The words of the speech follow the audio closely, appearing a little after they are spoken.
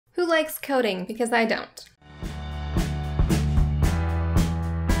who likes coding, because I don't.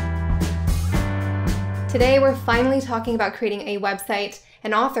 Today we're finally talking about creating a website,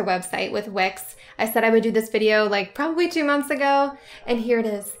 an author website with Wix. I said I would do this video like probably 2 months ago, and here it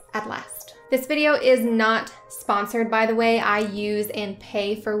is at last. This video is not sponsored, by the way. I use and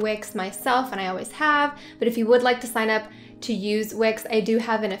pay for Wix myself, and I always have, but if you would like to sign up to use Wix, I do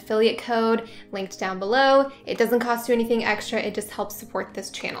have an affiliate code linked down below. It doesn't cost you anything extra, it just helps support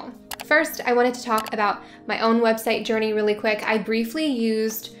this channel. First, I wanted to talk about my own website journey really quick. I briefly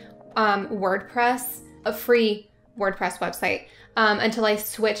used WordPress, a free WordPress website, until I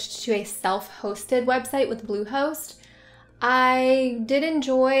switched to a self-hosted website with Bluehost. I did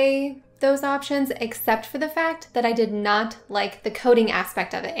enjoy those options, except for the fact that I did not like the coding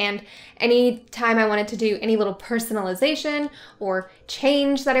aspect of it. And any time I wanted to do any little personalization or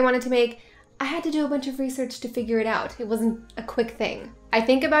change that I wanted to make, I had to do a bunch of research to figure it out. It wasn't a quick thing. I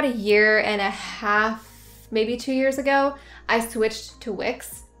think about 1.5 years, maybe 2 years ago, I switched to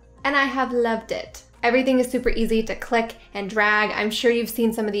Wix, and I have loved it. Everything is super easy to click and drag. I'm sure you've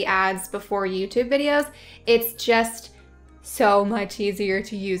seen some of the ads before YouTube videos. It's just so much easier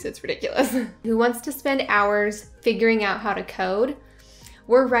to use, it's ridiculous. Who wants to spend hours figuring out how to code?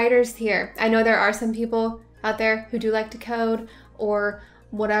 We're writers here. I know there are some people out there who do like to code or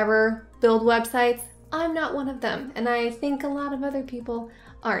whatever, build websites. I'm not one of them, and I think a lot of other people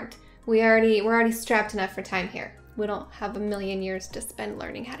aren't. We're already strapped enough for time here. We don't have 1,000,000 years to spend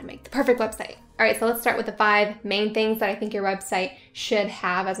learning how to make the perfect website. All right, so let's start with the 5 main things that I think your website should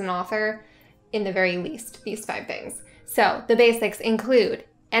have as an author, in the very least, these 5 things. So the basics include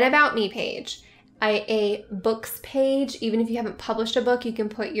an About Me page, a books page. Even if you haven't published a book, you can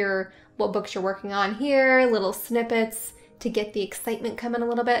put what books you're working on here, little snippets to get the excitement coming a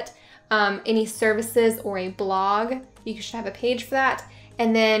little bit. Any services or a blog, you should have a page for that.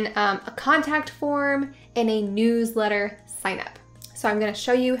 And then a contact form and a newsletter sign up. So I'm gonna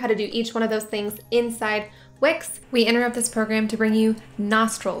show you how to do each one of those things inside Wix. We interrupt this program to bring you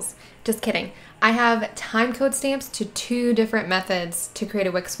nostrils. Just kidding. I have time code stamps to 2 different methods to create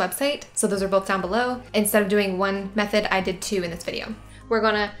a Wix website. So those are both down below. Instead of doing 1 method, I did 2 in this video. We're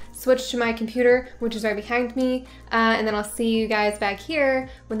gonna switch to my computer, which is right behind me, and then I'll see you guys back here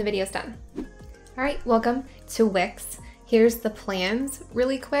when the video's done. All right, welcome to Wix. Here's the plans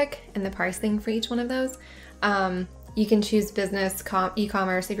really quick and the pricing for each one of those. You can choose business,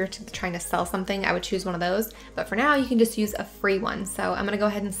 e-commerce. If you're trying to sell something, I would choose one of those. But for now, you can just use a free one. So I'm gonna go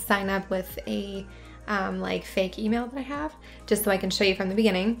ahead and sign up with a like fake email that I have, just so I can show you from the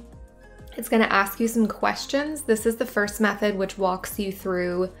beginning. It's gonna ask you some questions. This is the first method, which walks you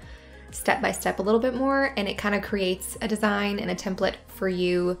through step by step a little bit more, and it kind of creates a design and a template for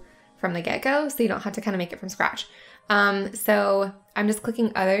you from the get-go, so you don't have to kind of make it from scratch. So I'm just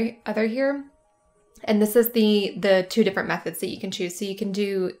clicking other here. And this is the 2 different methods that you can choose. So you can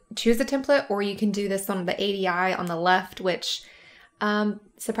choose a template, or you can do this on the ADI on the left, which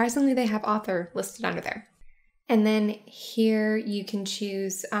surprisingly they have author listed under there. And then here you can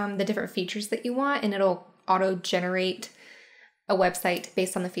choose the different features that you want, and it'll auto-generate a website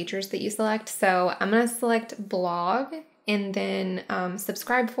based on the features that you select. So I'm gonna select blog, and then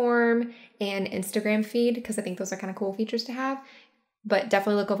subscribe form and Instagram feed, because I think those are kind of cool features to have. But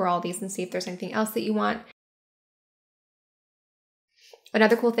definitely look over all these and see if there's anything else that you want.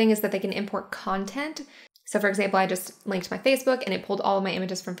 Another cool thing is that they can import content. So for example, I just linked my Facebook and it pulled all of my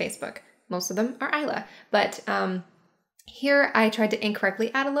images from Facebook. Most of them are Isla, but here I tried to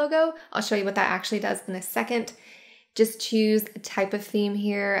incorrectly add a logo. I'll show you what that actually does in a second. Just choose a type of theme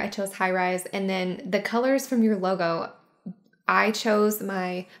here. I chose high rise, and then the colors from your logo. I chose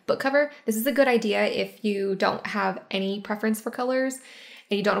my book cover. This is a good idea if you don't have any preference for colors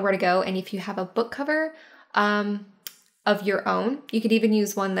and you don't know where to go. And if you have a book cover of your own, you could even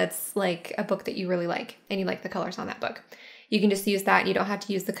use one that's like a book that you really like and you like the colors on that book. You can just use that. You don't have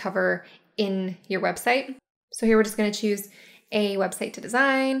to use the cover in your website. So here we're just going to choose a website to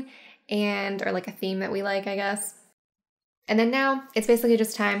design or like a theme that we like, I guess. And then now it's basically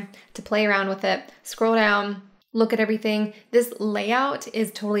just time to play around with it. Scroll down. Look at everything. This layout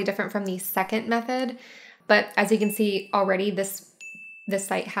is totally different from the second method, but as you can see already, this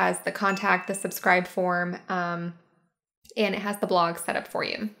site has the contact, the subscribe form, and it has the blog set up for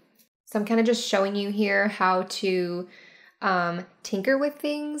you. So I'm kind of just showing you here how to tinker with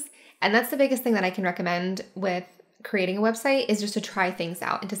things, and that's the biggest thing that I can recommend with creating a website is just to try things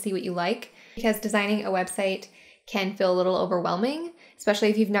out and to see what you like, because designing a website can feel a little overwhelming, especially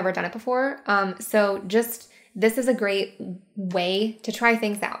if you've never done it before. So this is a great way to try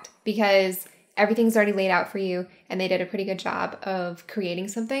things out, because Everything's already laid out for you, and they did a pretty good job of creating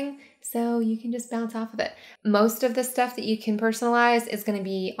something, so you can just bounce off of it. Most of the stuff that you can personalize is going to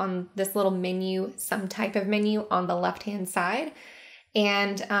be on this little menu, some type of menu on the left-hand side.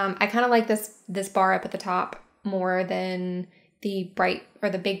 And I kind of like this bar up at the top more than the bright or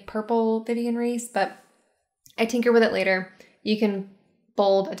the big purple Vivien Reis, but I tinker with it later. You can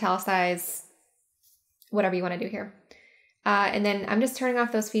bold, italicize, whatever you want to do here. And then I'm just turning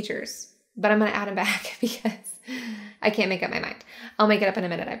off those features, but I'm going to add them back because I can't make up my mind. I'll make it up in a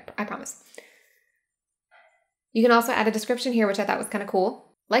minute, I promise. You can also add a description here, which I thought was kind of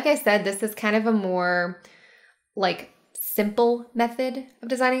cool. Like I said, this is kind of a more like simple method of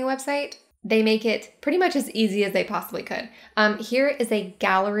designing a website. They make it pretty much as easy as they possibly could. Here is a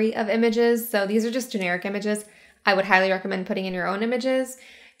gallery of images. So these are just generic images. I would highly recommend putting in your own images,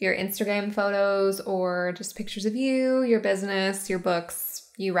 your Instagram photos, or just pictures of you, your business, your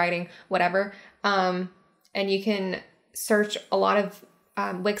books, you writing, whatever. And you can search a lot of,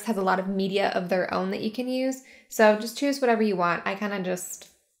 Wix has a lot of media of their own that you can use. So just choose whatever you want. I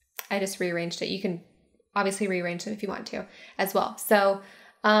just rearranged it. You can obviously rearrange them if you want to as well. So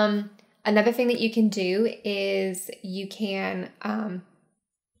another thing that you can do is you can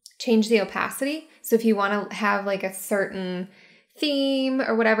change the opacity. So if you want to have like a certain theme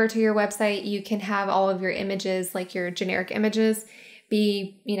or whatever to your website, you can have all of your images, like your generic images,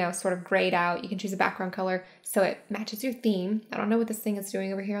 be, sort of grayed out. You can choose a background color so it matches your theme. I don't know what this thing is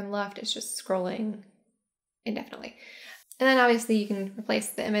doing over here on the left. It's just scrolling indefinitely. And then obviously you can replace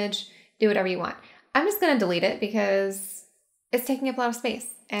the image, do whatever you want. I'm just going to delete it because it's taking up a lot of space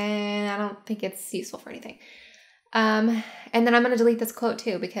and I don't think it's useful for anything. And then I'm going to delete this quote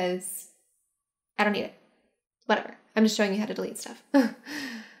too because I don't need it. Whatever. I'm just showing you how to delete stuff.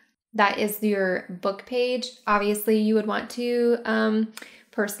 That is your book page. Obviously, you would want to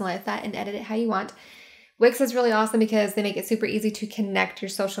personalize that and edit it how you want. Wix is really awesome because they make it super easy to connect your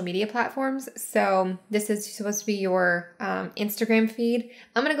social media platforms. So this is supposed to be your Instagram feed.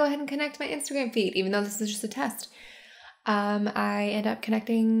 I'm going to go ahead and connect my Instagram feed, even though this is just a test. I end up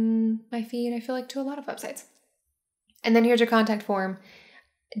connecting my feed, I feel like, to a lot of websites. And then here's your contact form.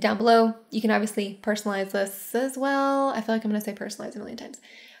 Down below, you can obviously personalize this as well. I feel like I'm going to say personalize a million times.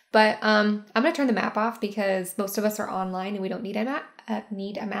 But I'm going to turn the map off because most of us are online and we don't need a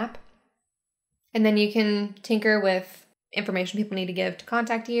map. And then you can tinker with information people need to give to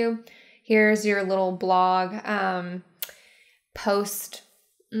contact you. Here's your little blog post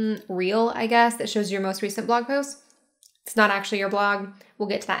reel, I guess, that shows your most recent blog post. It's not actually your blog. We'll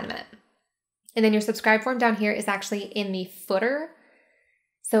get to that in a minute. And then your subscribe form down here is actually in the footer.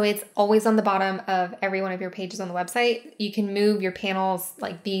 So it's always on the bottom of every one of your pages on the website. You can move your panels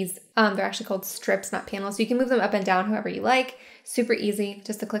like these. They're actually called strips, not panels. So you can move them up and down however you like. Super easy,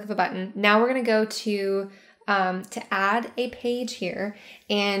 just a click of a button. Now we're going to go to add a page here,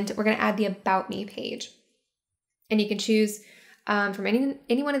 and we're going to add the About Me page. And you can choose from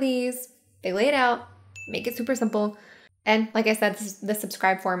any one of these. They lay it out, make it super simple. And like I said, the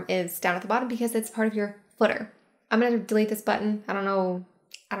subscribe form is down at the bottom because it's part of your footer. I'm going to delete this button. I don't know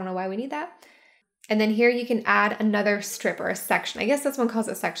why we need that. And then here you can add another strip or a section. I guess this one calls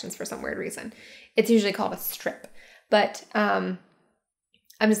it sections for some weird reason. It's usually called a strip. But I'm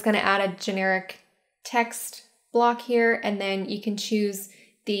just going to add a generic text block here, and then you can choose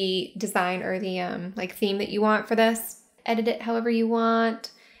the design or the theme that you want for this. Edit it however you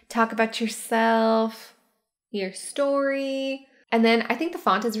want. Talk about yourself, your story. And then I think the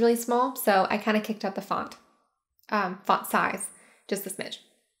font is really small, so I kind of kicked up the font size just a smidge,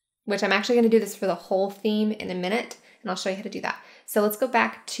 which I'm actually going to do this for the whole theme in a minute, and I'll show you how to do that. So let's go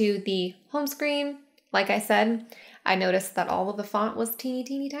back to the home screen. Like I said, I noticed that all of the font was teeny,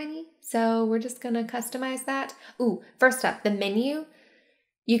 teeny, tiny, so we're just going to customize that. Ooh, first up, the menu.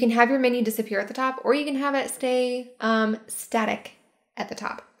 You can have your menu disappear at the top, or you can have it stay static at the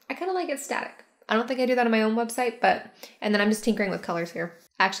top. I kind of like it static. I don't think I do that on my own website, and then I'm just tinkering with colors here.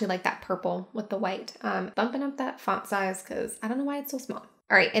 I actually like that purple with the white. Bumping up that font size because I don't know why it's so small.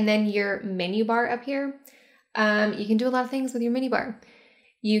 All right, and then your menu bar up here. You can do a lot of things with your menu bar.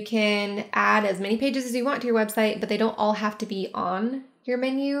 You can add as many pages as you want to your website, but they don't all have to be on your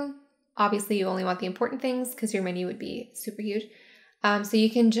menu. Obviously, you only want the important things because your menu would be super huge. So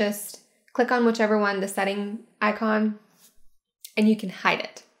you can just click on whichever one, the setting icon, and you can hide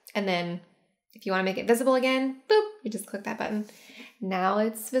it. And then if you want to make it visible again, boop, you just click that button. Now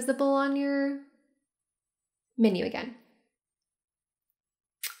it's visible on your menu again.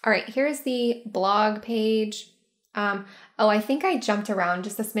 All right, here's the blog page. I think I jumped around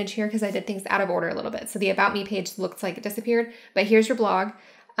just a smidge here because I did things out of order a little bit. So the About Me page looks like it disappeared, but here's your blog.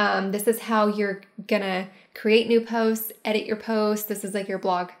 This is how you're gonna create new posts, edit your posts. This is like your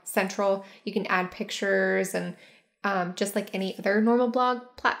blog central. You can add pictures and just like any other normal blog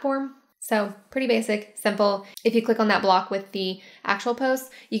platform. So pretty basic, simple. If you click on that block with the actual posts,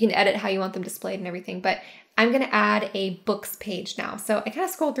 you can edit how you want them displayed and everything. But I'm gonna add a books page now. So I kind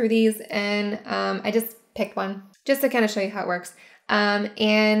of scrolled through these and I just picked one just to kind of show you how it works.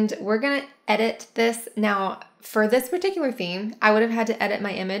 And we're gonna edit this. Now, for this particular theme, I would have had to edit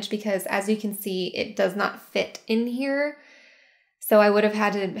my image because as you can see, it does not fit in here. So I would have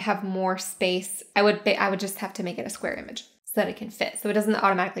had to have more space. I would just have to make it a square image so that it can fit. So it doesn't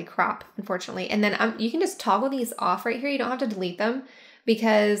automatically crop, unfortunately. And then you can just toggle these off right here. You don't have to delete them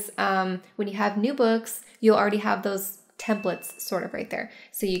because when you have new books, you'll already have those templates sort of right there.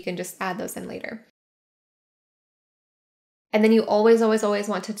 So you can just add those in later. And then you always, always, always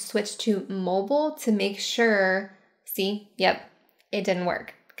want to switch to mobile to make sure, see, yep, it didn't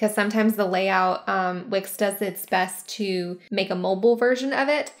work. Because sometimes the layout, Wix does its best to make a mobile version of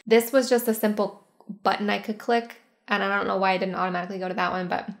it. This was just a simple button I could click. And I don't know why I didn't automatically go to that one,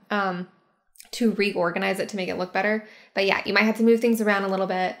 but to reorganize it to make it look better. But yeah, you might have to move things around a little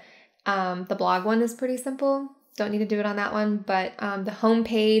bit. The blog one is pretty simple. Don't need to do it on that one. But the home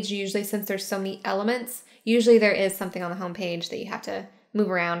page, usually since there's so many elements, usually there is something on the home page that you have to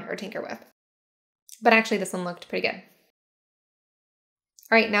move around or tinker with. But actually this one looked pretty good.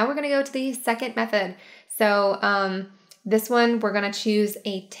 All right, now we're gonna go to the second method. So this one, we're gonna choose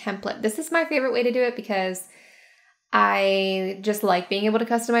a template. This is my favorite way to do it because I just like being able to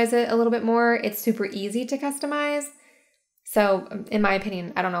customize it a little bit more. It's super easy to customize. So in my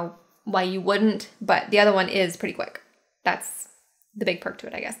opinion, I don't know why you wouldn't, but the other one is pretty quick. That's the big perk to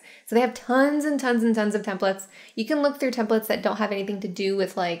it, I guess. So they have tons and tons and tons of templates. You can look through templates that don't have anything to do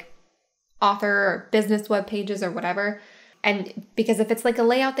with like author or business web pages or whatever. And because if it's like a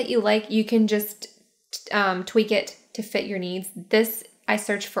layout that you like, you can just tweak it to fit your needs. This, I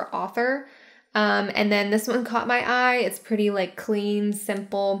searched for author. And then this one caught my eye. It's pretty like clean,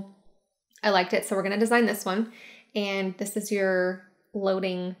 simple. I liked it. So we're going to design this one. And this is your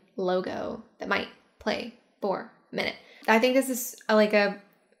loading logo that might play for a minute. I think this is like a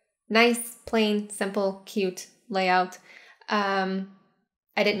nice, plain, simple, cute layout.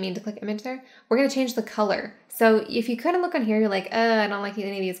 I didn't mean to click image there. We're going to change the color. So if you couldn't look on here, you're like, I don't like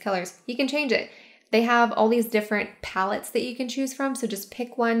any of these colors. You can change it. They have all these different palettes that you can choose from. So just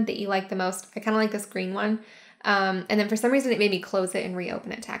pick one that you like the most. I kind of like this green one. And then for some reason, it made me close it and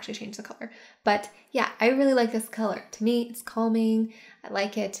reopen it to actually change the color. But yeah, I really like this color. To me, it's calming. I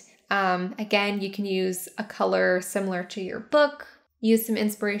like it. Again, you can use a color similar to your book. Use some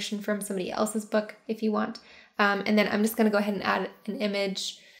inspiration from somebody else's book if you want. And then I'm just going to go ahead and add an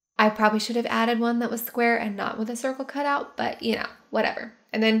image. I probably should have added one that was square and not with a circle cut out, but you know, whatever.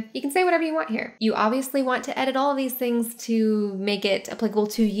 And then you can say whatever you want here. You obviously want to edit all of these things to make it applicable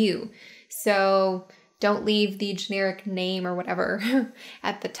to you. So don't leave the generic name or whatever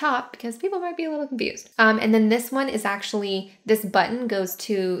at the top because people might be a little confused. And then this one is actually, this button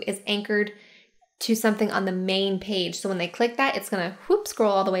is anchored to something on the main page. So when they click that, it's gonna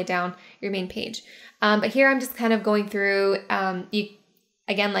scroll all the way down your main page. But here I'm just kind of going through,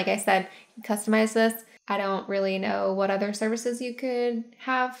 again, like I said, you can customize this. I don't really know what other services you could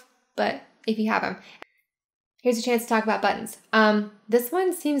have, but if you have them. Here's a chance to talk about buttons. This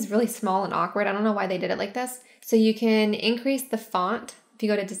one seems really small and awkward. I don't know why they did it like this. So you can increase the font. If you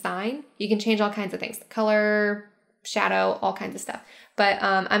go to design, you can change all kinds of things. Color, shadow, all kinds of stuff. But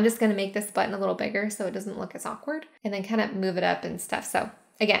I'm just gonna make this button a little bigger so it doesn't look as awkward and then kind of move it up and stuff. So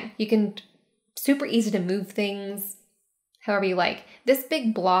again, you can, super easy to move things however you like. This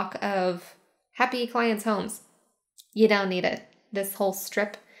big block of happy clients' homes, you don't need it. This whole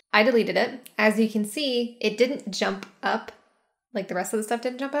strip, I deleted it. As you can see, it didn't jump up, like the rest of the stuff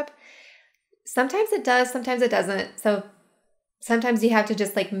didn't jump up. Sometimes it does, sometimes it doesn't. So sometimes you have to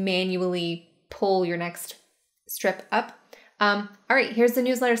just like manually pull your next strip up. All right, here's the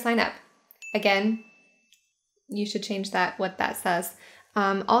newsletter sign up. Again, you should change that, what that says.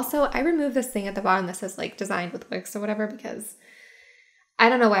 Also, I removed this thing at the bottom that says like designed with Wix or whatever because I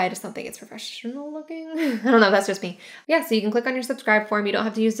don't know why, I just don't think it's professional looking. I don't know, that's just me. Yeah, so you can click on your subscribe form. You don't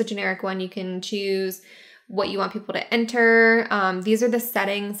have to use the generic one. You can choose what you want people to enter. These are the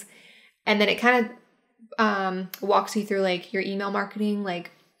settings. And then it kind of walks you through like your email marketing.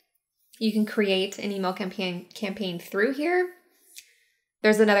 Like you can create an email campaign through here.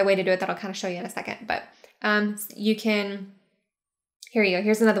 There's another way to do it that I'll kind of show you in a second. But you can, here you go.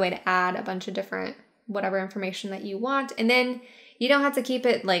 Here's another way to add a bunch of different whatever information that you want. And then you don't have to keep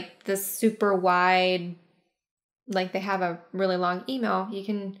it like this super wide like they have a really long email, you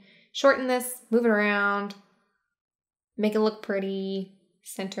can shorten this, move it around, make it look pretty,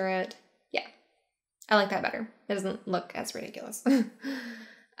 center it. Yeah, I like that better. It doesn't look as ridiculous.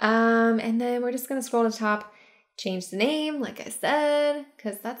 And then we're just gonna scroll to the top, change the name, like I said,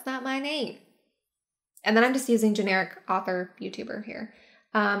 because that's not my name. And then I'm just using generic author YouTuber here.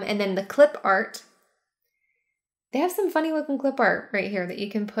 And then the clip art, they have some funny looking clip art right here that you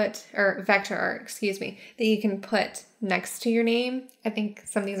can put, or vector art, excuse me, that you can put next to your name. I think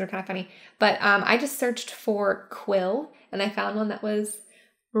some of these are kind of funny, but I just searched for quill and I found one that was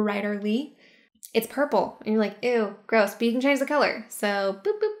Ryder Lee. It's purple and you're like, ew, gross, but you can change the color. So boop,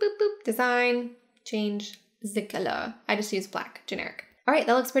 boop, boop, boop, design, change the color. I just use black, generic. All right,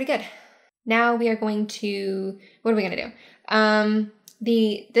 that looks pretty good. Now we are going to, what are we gonna do?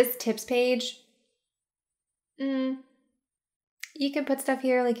 This tips page, you can put stuff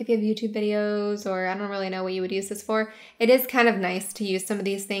here, like if you have YouTube videos, or I don't really know what you would use this for. It is kind of nice to use some of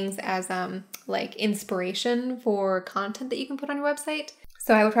these things as like inspiration for content that you can put on your website.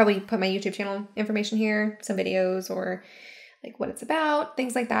 So I would probably put my YouTube channel information here, some videos, or like what it's about,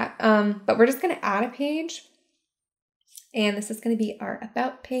 things like that. But we're just gonna add a page, and this is gonna be our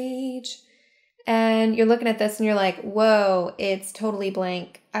about page. And you're looking at this and you're like, whoa, it's totally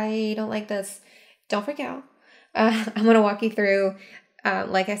blank. I don't like this. Don't freak out. I'm going to walk you through,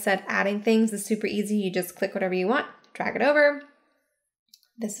 like I said, adding things is super easy. You just click whatever you want, drag it over.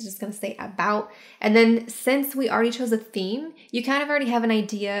 This is just going to say about. And then since we already chose a theme, you kind of already have an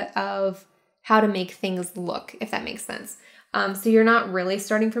idea of how to make things look, if that makes sense. So you're not really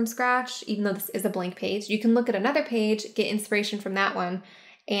starting from scratch, even though this is a blank page. You can look at another page, get inspiration from that one,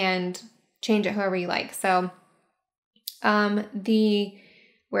 and change it however you like. So where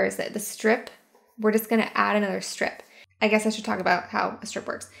is it? The strip. We're just going to add another strip. I guess I should talk about how a strip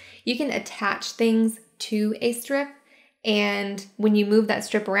works. You can attach things to a strip, and when you move that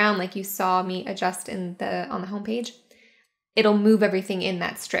strip around, like you saw me adjust on the home page, it'll move everything in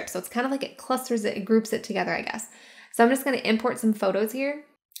that strip. So it's kind of like it clusters it, it groups it together, I guess. So I'm just going to import some photos here.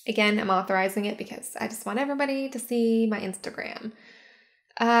 Again, I'm authorizing it because I just want everybody to see my Instagram.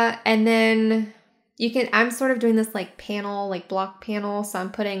 And then I'm sort of doing this like panel, like block panel. So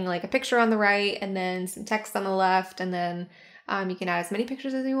I'm putting like a picture on the right and then some text on the left. And then you can add as many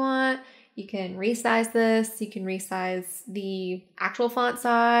pictures as you want. You can resize this. You can resize the actual font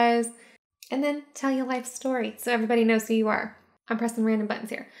size and then tell your life story so everybody knows who you are. I'm pressing random buttons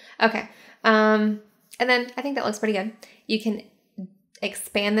here. Okay. And then I think that looks pretty good. You can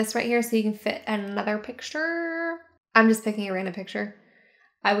expand this right here so you can fit another picture. I'm just picking a random picture.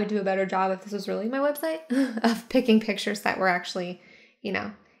 I would do a better job if this was really my website of picking pictures that were actually,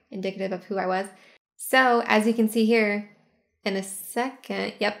 indicative of who I was. So as you can see here in a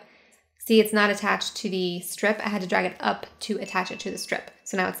second, yep. See, it's not attached to the strip. I had to drag it up to attach it to the strip.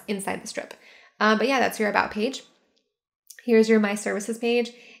 So now it's inside the strip. But yeah, that's your about page. Here's your My Services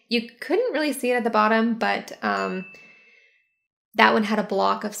page. You couldn't really see it at the bottom, but that one had a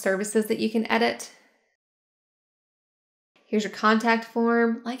block of services that you can edit. Here's your contact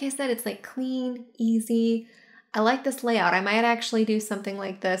form. Like I said, it's like clean, easy. I like this layout. I might actually do something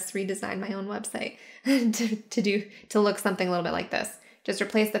like this, redesign my own website to look something a little bit like this. Just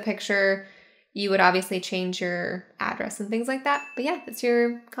replace the picture. You would obviously change your address and things like that. But yeah, that's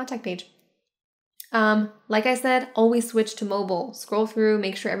your contact page. Like I said, always switch to mobile. Scroll through,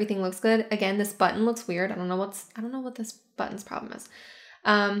 make sure everything looks good. Again, this button looks weird. I don't know what this button's problem is.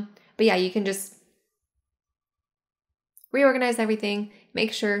 But yeah, you can just reorganize everything,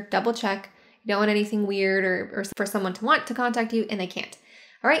 make sure, double check. You don't want anything weird or for someone to want to contact you and they can't.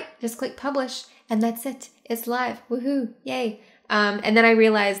 All right, just click publish and that's it. It's live. Woohoo, yay. And then I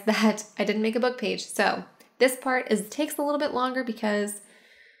realized that I didn't make a book page. So this part takes a little bit longer because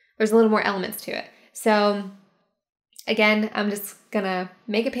there's a little more elements to it. So again, I'm just gonna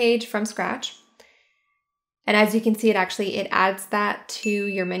make a page from scratch. And as you can see, it adds that to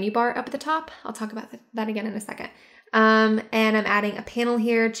your menu bar up at the top. I'll talk about that again in a second. And I'm adding a panel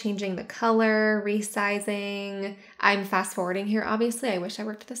here, changing the color, resizing. I'm fast forwarding here, obviously. I wish I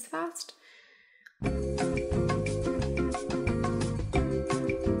worked this fast.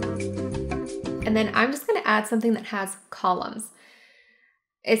 And then I'm just gonna add something that has columns.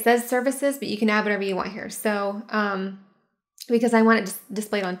 It says services, but you can add whatever you want here. So, because I want it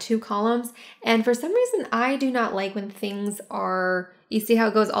displayed on 2 columns. And for some reason, I do not like when things are, you see how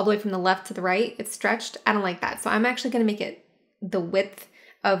it goes all the way from the left to the right? It's stretched. I don't like that. So I'm actually going to make it the width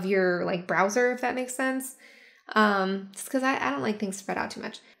of your browser, if that makes sense. Just because I don't like things spread out too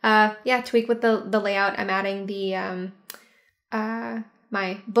much. Yeah, tweak with the layout. I'm adding the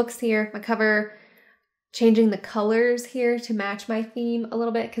my books here, my cover. changing the colors here to match my theme a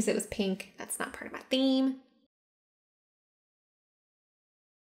little bit because it was pink. That's not part of my theme.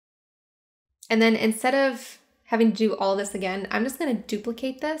 And then instead of having to do all this again, I'm just gonna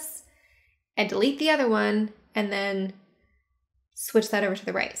duplicate this and delete the other one and then switch that over to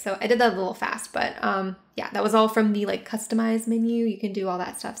the right. So I did that a little fast, but yeah, that was all from the like customize menu. You can do all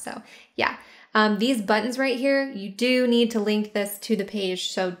that stuff. So yeah, these buttons right here, you do need to link this to the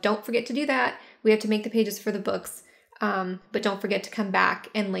page. So don't forget to do that. We have to make the pages for the books, but don't forget to come back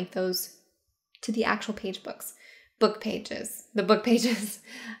and link those to the actual book pages.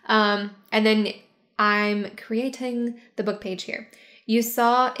 And then I'm creating the book page here. You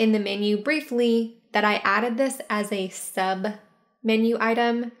saw in the menu briefly that I added this as a sub menu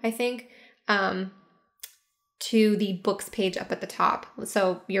item, I think, to the books page up at the top.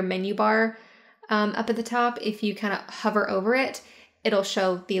 So your menu bar up at the top, if you kind of hover over it, it'll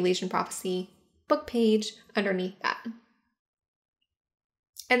show the Elysian Prophecy book page underneath that.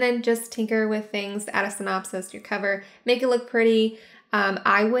 And then just tinker with things, add a synopsis to your cover, make it look pretty.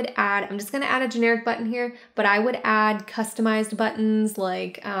 I would add, I'm just gonna add a generic button here, but I would add customized buttons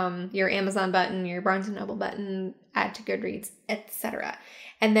like your Amazon button, your Barnes & Noble button, add to Goodreads, etc.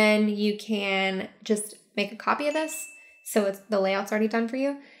 And then you can just make a copy of this, so it's the layout's already done for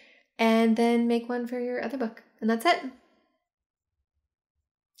you, and then make one for your other book, and that's it.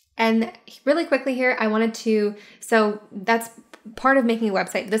 And really quickly here, I wanted to, so that's part of making a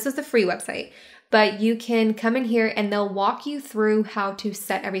website. This is the free website, but you can come in here and they'll walk you through how to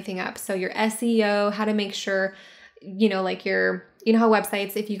set everything up. So your SEO, how to make sure, you know, like your, you know how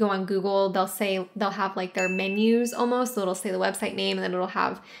websites, if you go on Google, they'll have like their menus almost. So it'll say the website name and then it'll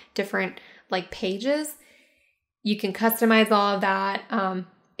have different like pages. You can customize all of that.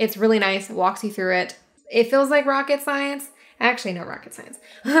 It's really nice. It walks you through it. It feels like rocket science. Actually, no rocket science,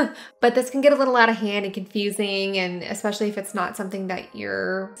 but this can get a little out of hand and confusing, and especially if it's not something that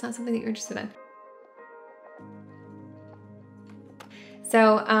you're interested in.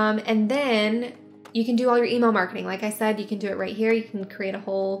 So, and then you can do all your email marketing. Like I said, you can do it right here. You can create a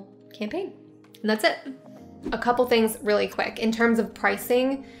whole campaign, and that's it. A couple things really quick in terms of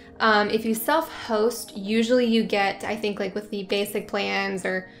pricing. If you self-host, usually you get, I think like with the basic plans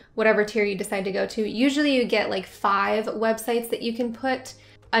or whatever tier you decide to go to, usually you get like 5 websites that you can put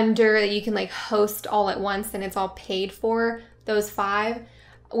under, that you can like host all at once and it's all paid for, those 5.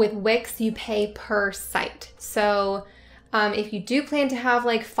 With Wix, you pay per site. So if you do plan to have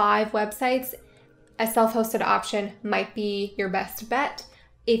like 5 websites, a self-hosted option might be your best bet.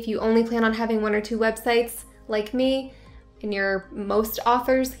 If you only plan on having 1 or 2 websites like me, and you're most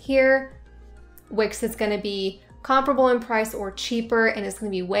authors here, Wix is gonna be comparable in price or cheaper, and it's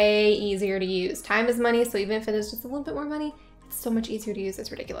gonna be way easier to use. Time is money, so even if it is just a little bit more money, it's so much easier to use, it's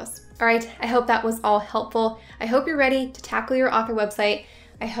ridiculous. All right, I hope that was all helpful. I hope you're ready to tackle your author website.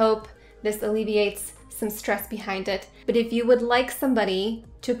 I hope this alleviates some stress behind it. But if you would like somebody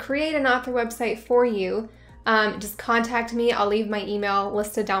to create an author website for you, just contact me. I'll leave my email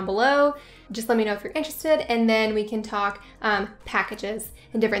listed down below. Just let me know if you're interested, and then we can talk packages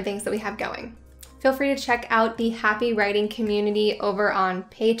and different things that we have going. Feel free to check out the Happy Writing community over on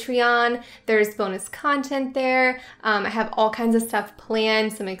Patreon. There's bonus content there. I have all kinds of stuff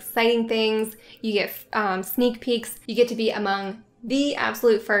planned, some exciting things. You get sneak peeks. You get to be among the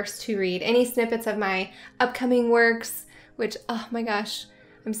absolute first to read any snippets of my upcoming works, which, oh my gosh,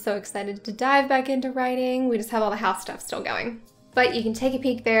 I'm so excited to dive back into writing. We just have all the house stuff still going. But you can take a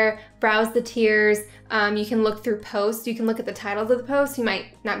peek there, browse the tiers, you can look through posts, you can look at the titles of the posts. You might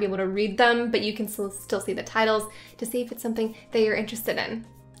not be able to read them, but you can still see the titles to see if it's something that you're interested in.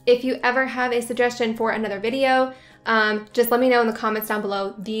 If you ever have a suggestion for another video, just let me know in the comments down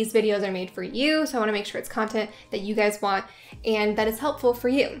below. These videos are made for you, so I wanna make sure it's content that you guys want and that is helpful for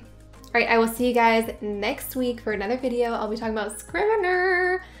you. All right, I will see you guys next week for another video. I'll be talking about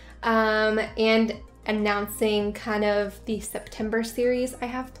Scrivener and announcing kind of the September series I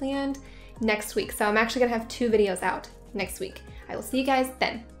have planned next week. So I'm actually gonna have 2 videos out next week. I will see you guys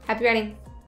then. Happy writing.